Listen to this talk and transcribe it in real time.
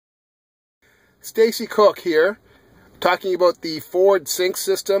Stacey Cooke here, talking about the Ford Sync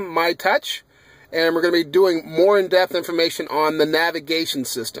System MyTouch, and we're going to be doing more in-depth information on the navigation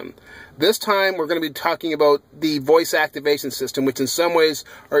system. This time we're going to be talking about the voice activation system, which in some ways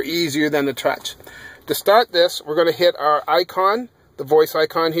are easier than the touch. To start this, we're going to hit our icon, the voice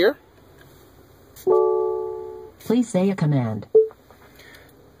icon here. Please say a command.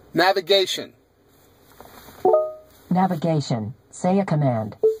 Navigation. Navigation. Say a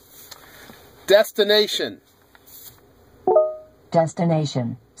command. Destination.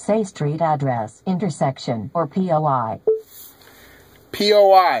 Destination. Say street address, intersection, or POI.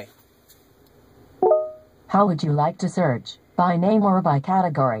 POI. How would you like to search? By name or by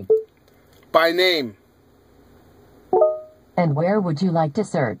category? By name. And where would you like to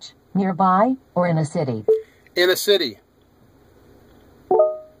search? Nearby or in a city? In a city.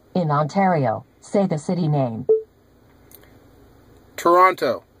 In Ontario. Say the city name.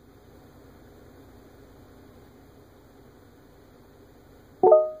 Toronto.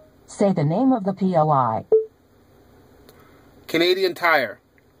 Say the name of the POI. Canadian Tire.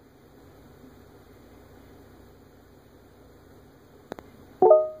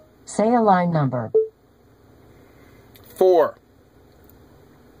 Say a line number. 4.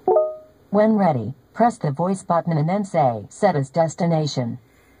 When ready, press the voice button and then say, set as destination.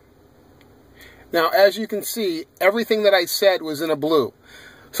 Now, as you can see, everything that I said was in a blue.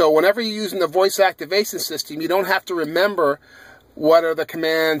 So whenever you're using the voice activation system, you don't have to remember what are the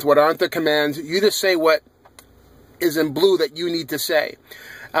commands, what aren't the commands. You just say what is in blue that you need to say.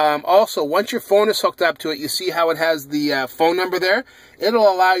 Also, once your phone is hooked up to it, you see how it has the phone number there?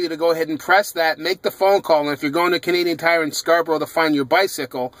 It'll allow you to go ahead and press that, make the phone call, and if you're going to Canadian Tire in Scarborough to find your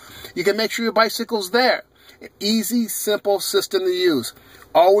bicycle, you can make sure your bicycle's there. An easy, simple system to use.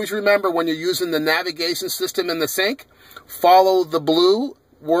 Always remember when you're using the navigation system in the sync, follow the blue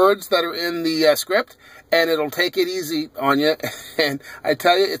words that are in the script, and it'll take it easy on you. And I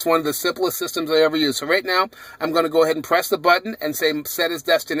tell you, it's one of the simplest systems I ever used. So right now, I'm going to go ahead and press the button and say set as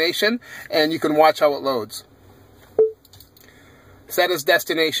destination, and you can watch how it loads. Set as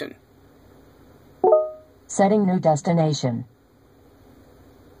destination. Setting new destination.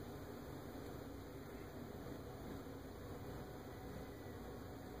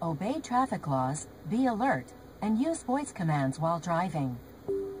 Obey traffic laws, be alert, and use voice commands while driving.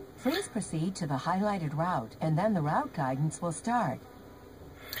 Please proceed to the highlighted route, and then the route guidance will start.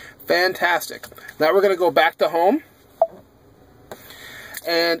 Fantastic. Now we're going to go back to home.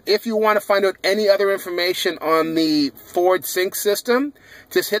 And if you want to find out any other information on the Ford Sync system,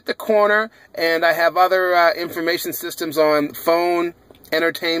 just hit the corner, and I have other information systems on phone,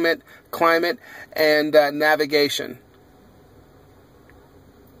 entertainment, climate, and navigation.